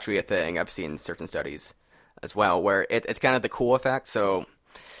 This is actually a thing I've seen in certain studies as well, where it's kind of the cool effect. So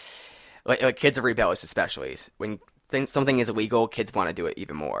like kids are rebellious, especially when something is illegal, kids want to do it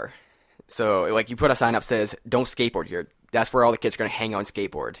even more. So like you put a sign up that says "Don't skateboard here." That's where all the kids are going to hang on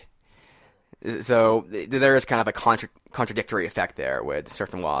skateboard. So there is kind of a contradictory effect there with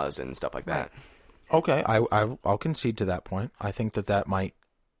certain laws and stuff like that. Okay, I'll concede to that point. I think that might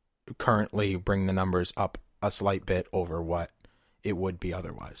currently bring the numbers up a slight bit over what it would be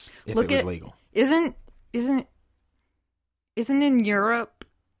otherwise if it was legal. Isn't in Europe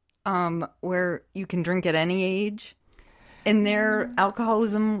where you can drink at any age, and their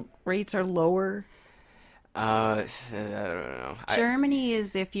alcoholism rates are lower? I don't know. Germany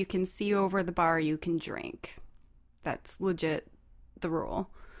is if you can see over the bar, you can drink. That's legit the rule.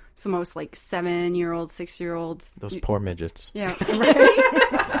 So most like 7-year-olds, 6-year-olds. Those poor midgets. Yeah. Right?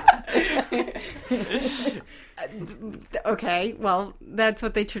 Okay. Well, that's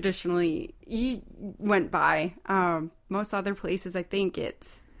what they traditionally went by. Most other places, I think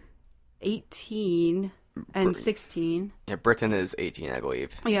it's 18 and 16. Yeah, Britain is 18, I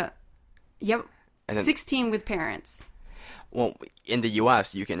believe. Yeah. Yep. And then, 16 with parents. Well, in the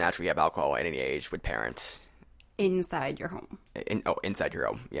U.S., you can actually have alcohol at any age with parents. Inside your home. Inside your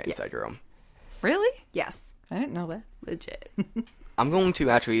home. Yeah, inside your home. Really? Yes. I didn't know that. Legit. I'm going to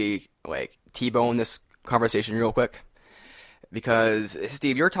actually, T-bone this conversation real quick. Because,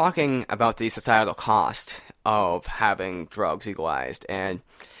 Steve, you're talking about the societal cost of having drugs legalized. And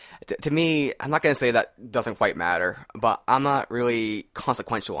to me, I'm not going to say that doesn't quite matter, but I'm not really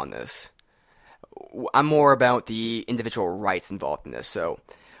consequential on this. I'm more about the individual rights involved in this. So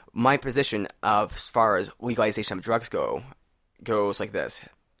my position as far as legalization of drugs goes like this.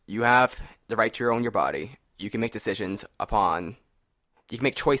 You have the right to own your body. You can make decisions you can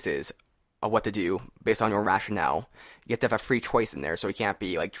make choices of what to do based on your rationale. You have to have a free choice in there, so you can't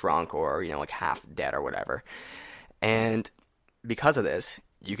be drunk or, half dead or whatever. And because of this,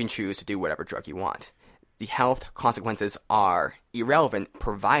 you can choose to do whatever drug you want. The health consequences are irrelevant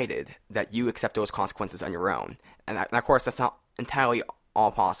provided that you accept those consequences on your own. And of course, that's not entirely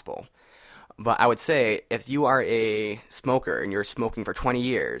all possible. But I would say if you are a smoker and you're smoking for 20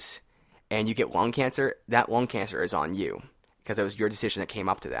 years and you get lung cancer, that lung cancer is on you because it was your decision that came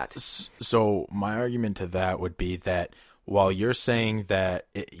up to that. So my argument to that would be that while you're saying that,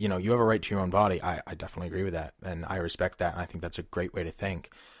 you have a right to your own body, I definitely agree with that. And I respect that. And I think that's a great way to think.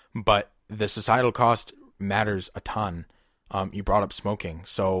 But the societal cost matters a ton. You brought up smoking.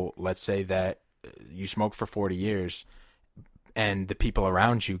 So let's say that you smoke for 40 years and the people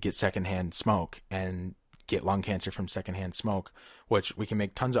around you get secondhand smoke and get lung cancer from secondhand smoke, which we can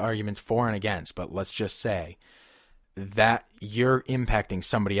make tons of arguments for and against, but let's just say that you're impacting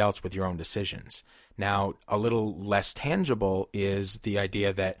somebody else with your own decisions. Now, a little less tangible is the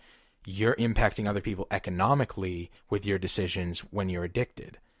idea that you're impacting other people economically with your decisions when you're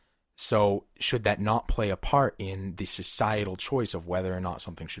addicted. So should that not play a part in the societal choice of whether or not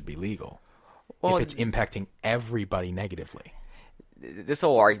something should be legal? Well, if it's impacting everybody negatively. This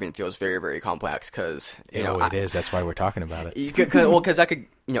whole argument feels very, very complex because, it is. That's why we're talking about it. Because I could,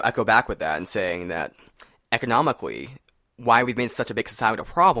 echo back with that and saying that economically, why we've made such a big societal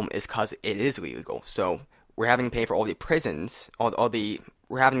problem is because it is illegal. So we're having to pay for all the prisons,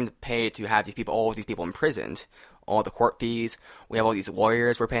 we're having to pay to have all of these people imprisoned, all the court fees. We have all these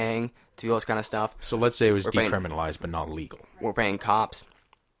lawyers we're paying to do all this kind of stuff. So let's say it was decriminalized but not legal. We're paying cops.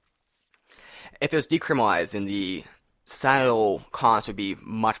 If it was decriminalized, then the societal cost would be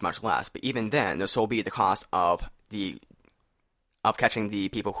much, much less. But even then, there'll still be the cost of catching the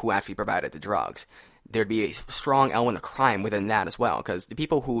people who actually provided the drugs. There'd be a strong element of crime within that as well, because the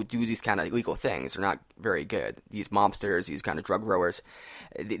people who do these kind of illegal things are not very good. These mobsters, these kind of drug growers,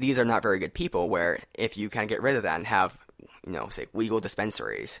 these are not very good people, where if you kind of get rid of that and have, say, legal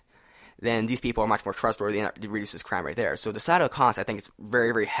dispensaries, then these people are much more trustworthy and it reduces crime right there. So the societal cost, I think, is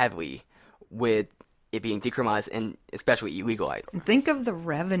very, very heavily with it being decriminalized and especially illegalized. Think of the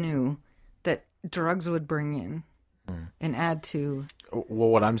revenue that drugs would bring in. and add to. Well,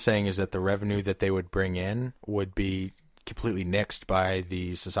 what I'm saying is that the revenue that they would bring in would be completely nixed by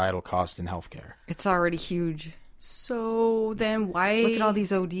the societal cost in healthcare. It's already huge. So then why Look at all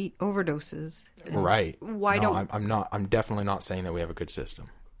these overdoses. Right. Why no, don't I'm definitely not saying that we have a good system.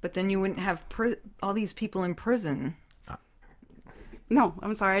 But then you wouldn't have all these people in prison. No,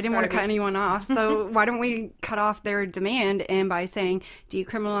 I'm sorry. I didn't want to cut anyone off. So why don't we cut off their demand and by saying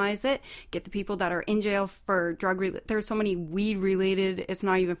decriminalize it, get the people that are in jail for there's so many weed related, it's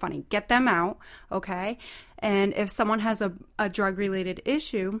not even funny. Get them out, okay? And if someone has a drug related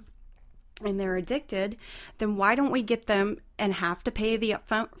issue and they're addicted, then why don't we get them and have to pay the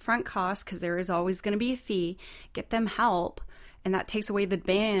upfront cost, because there is always going to be a fee, get them help, and that takes away the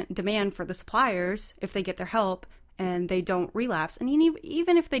demand for the suppliers if they get their help and they don't relapse. And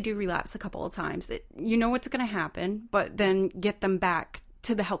even if they do relapse a couple of times, you know what's going to happen, but then get them back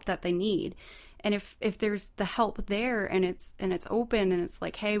to the help that they need. And if there's the help there and it's open and it's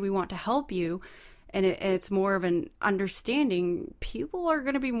like, hey, we want to help you, and it's more of an understanding, people are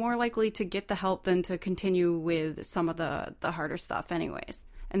going to be more likely to get the help than to continue with some of the harder stuff anyways.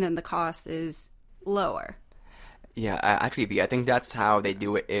 And then the cost is lower. Yeah, actually, I think that's how they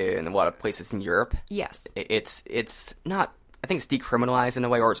do it in a lot of places in Europe. Yes. It's not, I think it's decriminalized in a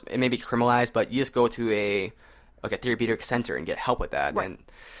way, or it may be criminalized, but you just go to a therapeutic center and get help with that. Right.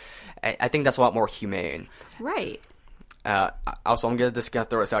 And I think that's a lot more humane. Right. Also, I'm just going to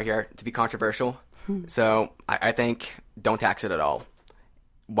throw this out here to be controversial. So I think don't tax it at all.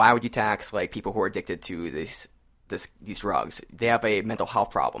 Why would you tax like people who are addicted to these drugs? They have a mental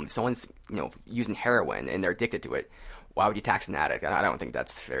health problem. If someone's using heroin and they're addicted to it, why would you tax an addict? I don't think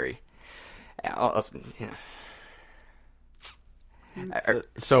that's very.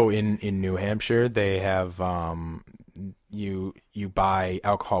 So in New Hampshire, they have you buy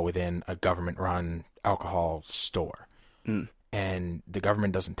alcohol within a government-run alcohol store, and the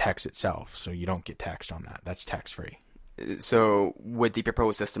government doesn't tax itself, so you don't get taxed on that. That's tax-free. So would the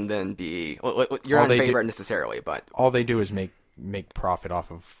proposed system then be? You're not in favor necessarily, but all they do is make profit off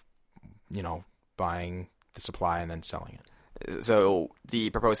of buying the supply and then selling it. So the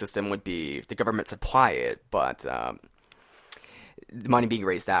proposed system would be the government supply it, but the money being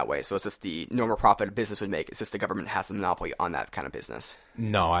raised that way. So it's just the normal profit a business would make. It's just the government has a monopoly on that kind of business.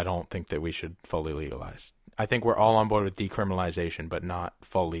 No, I don't think that we should fully legalize. I think we're all on board with decriminalization, but not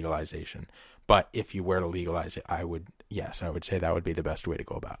full legalization. But if you were to legalize it, I would say that would be the best way to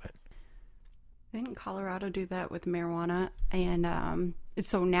go about it. Didn't Colorado do that with marijuana? And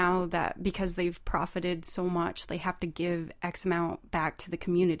so now that because they've profited so much, they have to give X amount back to the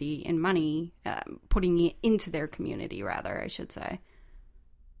community in money, putting it into their community, rather, I should say.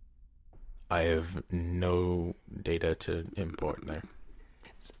 I have no data to import there.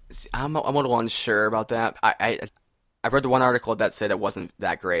 I'm a little unsure about that. I've read the one article that said it wasn't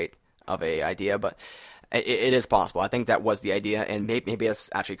that great of a idea, but it is possible. I think that was the idea, and maybe it's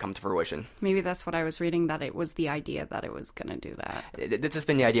actually come to fruition. Maybe that's what I was reading, that it was the idea that it was going to do that. This has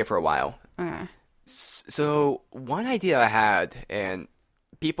been the idea for a while. Okay. So one idea I had, and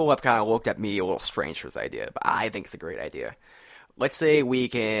people have kind of looked at me a little strange for this idea, but I think it's a great idea. Let's say we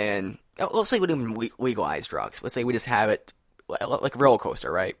don't legalize drugs. Let's say we just have it like a roller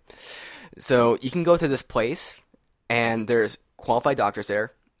coaster, right? So you can go to this place, and there's qualified doctors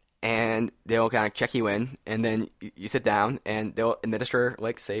there, and they'll kind of check you in, and then you sit down, and they'll administer,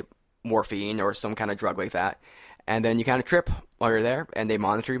 like, say, morphine or some kind of drug like that, and then you kind of trip while you're there, and they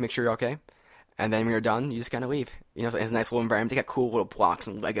monitor you, make sure you're okay, and then when you're done, you just kind of leave. It's a nice little environment. They got cool little blocks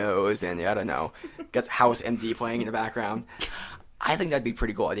and Legos, and I don't know, got House MD playing in the background. I think that'd be a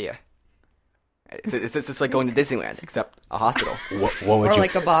pretty cool idea. It's just like going to Disneyland, except a hospital. What would or you,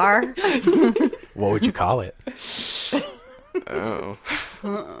 like a bar. What would you call it? Oh.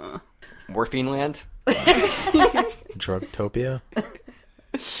 Morphine Land? Drugtopia?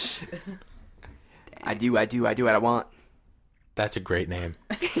 I do what I want. That's a great name.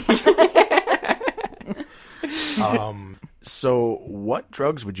 So what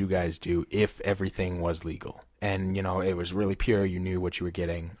drugs would you guys do if everything was legal? And, it was really pure, you knew what you were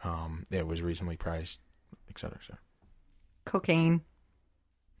getting, it was reasonably priced, et cetera, et cetera. Cocaine.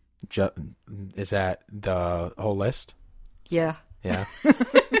 Is that the whole list? Yeah. Yeah.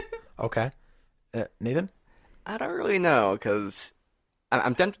 Okay. Nathan? I don't really know, because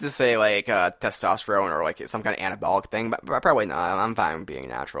I'm tempted to say, like, testosterone or, like, some kind of anabolic thing, but probably not. I'm fine with being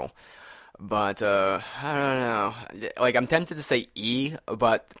natural. But, I don't know. Like, I'm tempted to say E,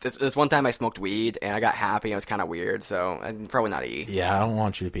 but this one time I smoked weed, and I got happy, and it was kind of weird, so probably not E. Yeah, I don't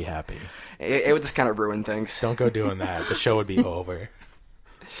want you to be happy. It would just kind of ruin things. Don't go doing that. The show would be over.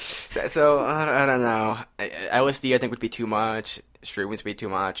 So I don't know. LSD I think would be too much. Shrooms would be too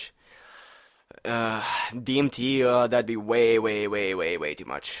much. DMT that'd be way too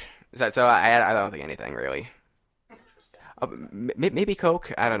much. So I don't think anything really. Maybe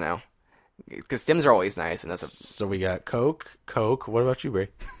Coke. I don't know. Because stims are always nice, and that's So we got Coke. What about you, Brie?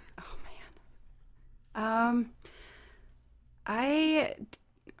 Oh man. I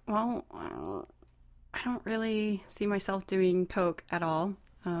don't really see myself doing Coke at all.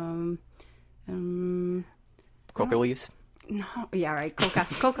 Coca leaves. No, yeah, right.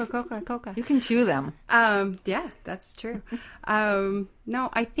 Coca. You can chew them. Yeah, that's true. No,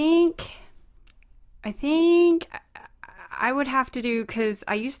 I think I would have to do, because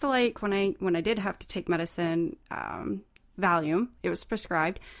I used to like when I did have to take medicine, Valium. It was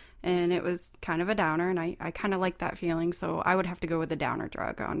prescribed, and it was kind of a downer, and I kind of like that feeling. So I would have to go with a downer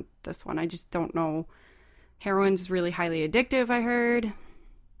drug on this one. I just don't know. Heroin's really highly addictive, I heard.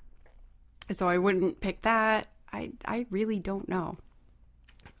 So I wouldn't pick that. I really don't know.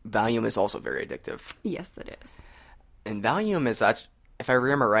 Valium is also very addictive. Yes, it is. And Valium is actually, if I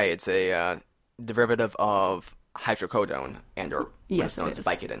remember right, it's a derivative of hydrocodone or yes, known it as is.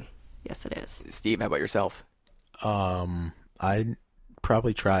 Vicodin. Yes, it is. Steve, how about yourself? I'd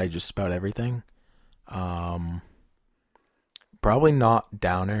probably try just about everything. Probably not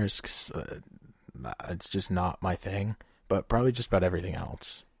downers, 'cause it's just not my thing. But probably just about everything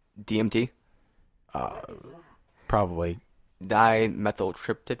else. DMT? Probably.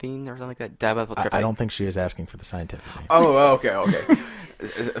 Dimethyltryptamine or something like that? Dimethyltryptamine. I don't think she was asking for the scientific name. Oh, okay.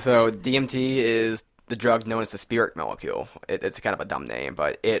 So DMT is the drug known as the spirit molecule. It's kind of a dumb name,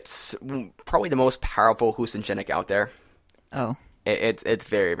 but it's probably the most powerful hallucinogenic out there. Oh. It's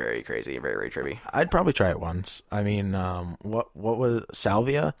very, very crazy, very trippy. I'd probably try it once. I mean, what was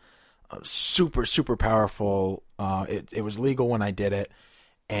salvia? Super powerful. It was legal when I did it,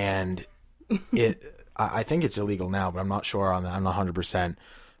 and I think it's illegal now, but I'm not sure on that. I'm not 100%.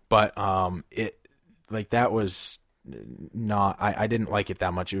 But that was not. I didn't like it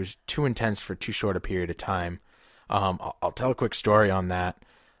that much. It was too intense for too short a period of time. I'll tell a quick story on that.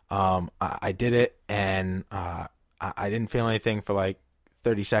 I did it, and I didn't feel anything for like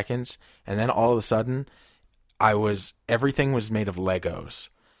 30 seconds, and then all of a sudden, everything was made of Legos,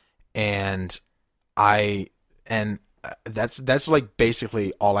 and that's like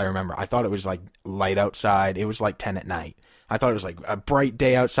basically all I remember. I thought it was like light outside. It was like 10 at night. I thought it was like a bright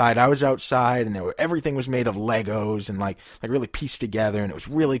day outside. I was outside, and everything was made of Legos and like really pieced together, and it was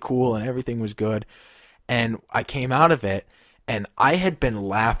really cool, and everything was good. And I came out of it, and I had been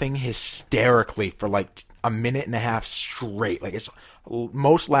laughing hysterically for like a minute and a half straight. Like, it's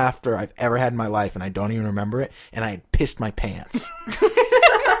most laughter I've ever had in my life, and I don't even remember it, and I had pissed my pants.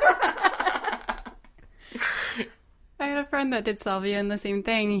 I had a friend that did salvia, and the same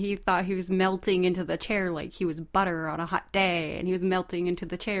thing. He thought he was melting into the chair like he was butter on a hot day, and he was melting into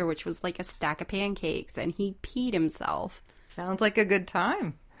the chair, which was like a stack of pancakes, and he peed himself. Sounds like a good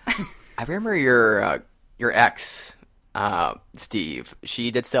time. I remember your ex, Steve.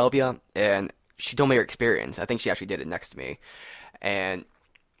 She did salvia, and she told me her experience. I think she actually did it next to me, and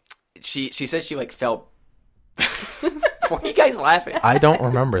she said she like felt. Why are you guys laughing? I don't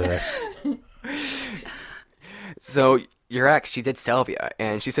remember this. So your ex, she did salvia,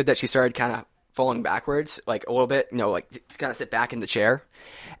 and she said that she started kind of falling backwards, like a little bit, like kind of sit back in the chair,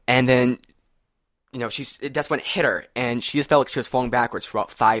 and then, that's when it hit her, and she just felt like she was falling backwards for about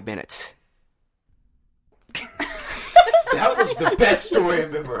 5 minutes. That was the best story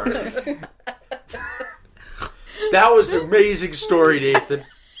I've ever heard. That was an amazing story, Nathan.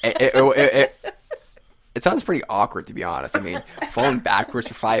 It sounds pretty awkward, to be honest. I mean, falling backwards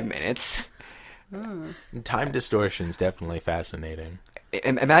for 5 minutes. Time distortion is definitely fascinating.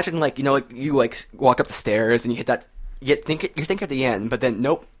 Imagine, you walk up the stairs and you hit that. You think at the end, but then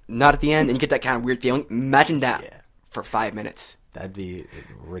nope, not at the end, and you get that kind of weird feeling. Imagine that for 5 minutes. That'd be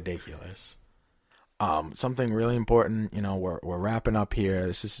ridiculous. Something really important. We're wrapping up here.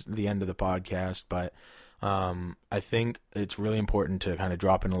 This is the end of the podcast, but I think it's really important to kind of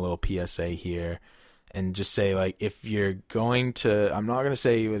drop in a little PSA here. And just say, if you're going to, I'm not going to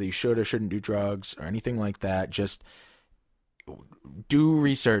say whether you should or shouldn't do drugs or anything like that. Just do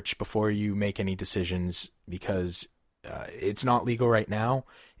research before you make any decisions, because it's not legal right now,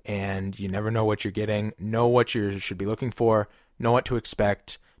 and you never know what you're getting. Know what you should be looking for. Know what to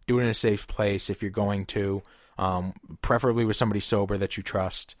expect. Do it in a safe place if you're going to, preferably with somebody sober that you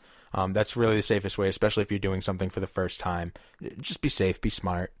trust. That's really the safest way, especially if you're doing something for the first time. Just be safe, be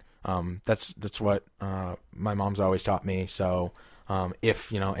smart. That's what my mom's always taught me. So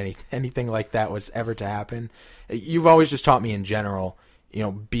if anything like that was ever to happen, you've always just taught me in general,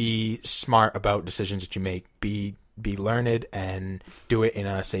 be smart about decisions that you make. Be learned and do it in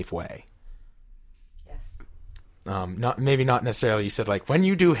a safe way. Yes. Not necessarily. You said like when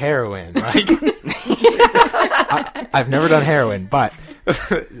you do heroin, like I've never done heroin, but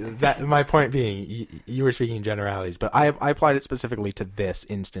that my point being, you were speaking in generalities, but I applied it specifically to this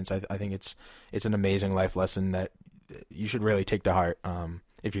instance. I think it's an amazing life lesson that you should really take to heart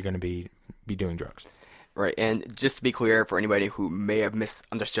if you're going to be doing drugs. Right, and just to be clear for anybody who may have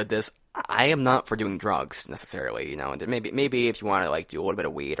misunderstood this, I am not for doing drugs necessarily. Maybe if you want to like do a little bit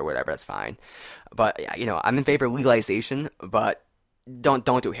of weed or whatever, that's fine. But I'm in favor of legalization, but don't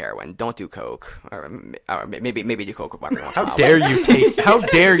do heroin, don't do coke, or maybe do coke every once in a while. How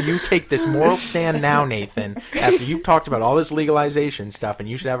dare you take this moral stand now, Nathan? After you've talked about all this legalization stuff, and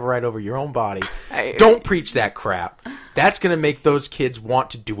you should have a right over your own body. Don't preach that crap. That's gonna make those kids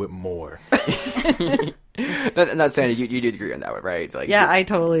want to do it more. Not saying you did agree on that one, right? It's like, yeah, I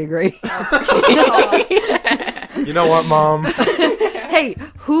totally agree. You know what, Mom? Hey,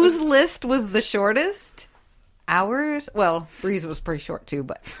 whose list was the shortest? Ours? Well, Bree's was pretty short too,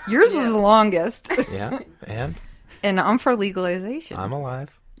 but yours was the longest. Yeah, and I'm for legalization. I'm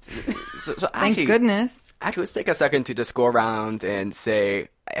alive. So thank goodness. Actually, let's take a second to just go around and say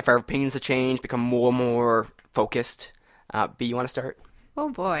if our opinions have changed, become more and more focused. B, you want to start? Oh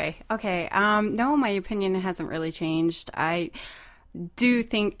boy. Okay. No, my opinion hasn't really changed. I do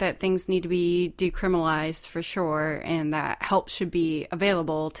think that things need to be decriminalized for sure, and that help should be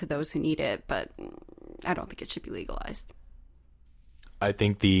available to those who need it, but I don't think it should be legalized. I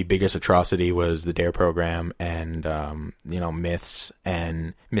think the biggest atrocity was the DARE program and, myths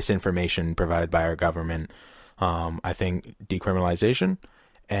and misinformation provided by our government. I think decriminalization,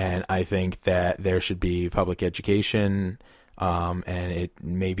 and I think that there should be public education, and it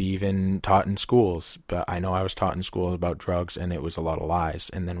maybe even taught in schools. But I know I was taught in school about drugs, and it was a lot of lies.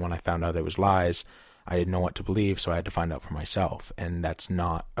 And then when I found out it was lies, I didn't know what to believe, so I had to find out for myself. And that's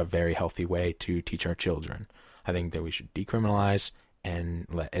not a very healthy way to teach our children. I think that we should decriminalize and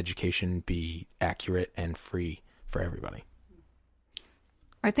let education be accurate and free for everybody.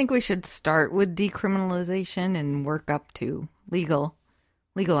 I think we should start with decriminalization and work up to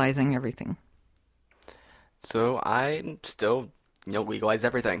legalizing everything. So I still, legalize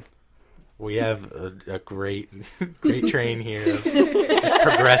everything. We have a great train here of just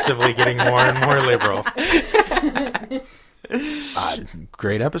progressively getting more and more liberal.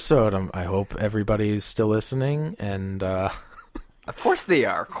 Great episode. I hope everybody's still listening. And of course they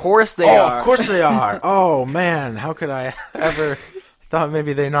are. Of course they are. Of course they are. Oh, man. How could I ever thought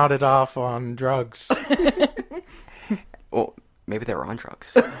maybe they nodded off on drugs? Well, maybe they were on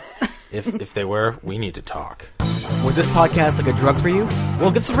drugs. If they were, we need to talk. Was this podcast like a drug for you? Well,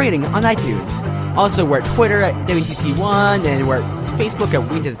 give us a rating on iTunes. Also, we're at Twitter at WTT1, and we're at Facebook at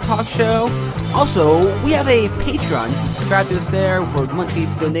We Need to Talk Show. Also, we have a Patreon. You can subscribe to us there for a monthly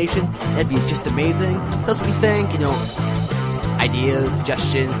donation. That'd be just amazing. Tell us what you think, ideas,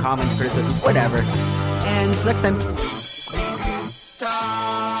 suggestions, comments, criticisms, whatever. And next time.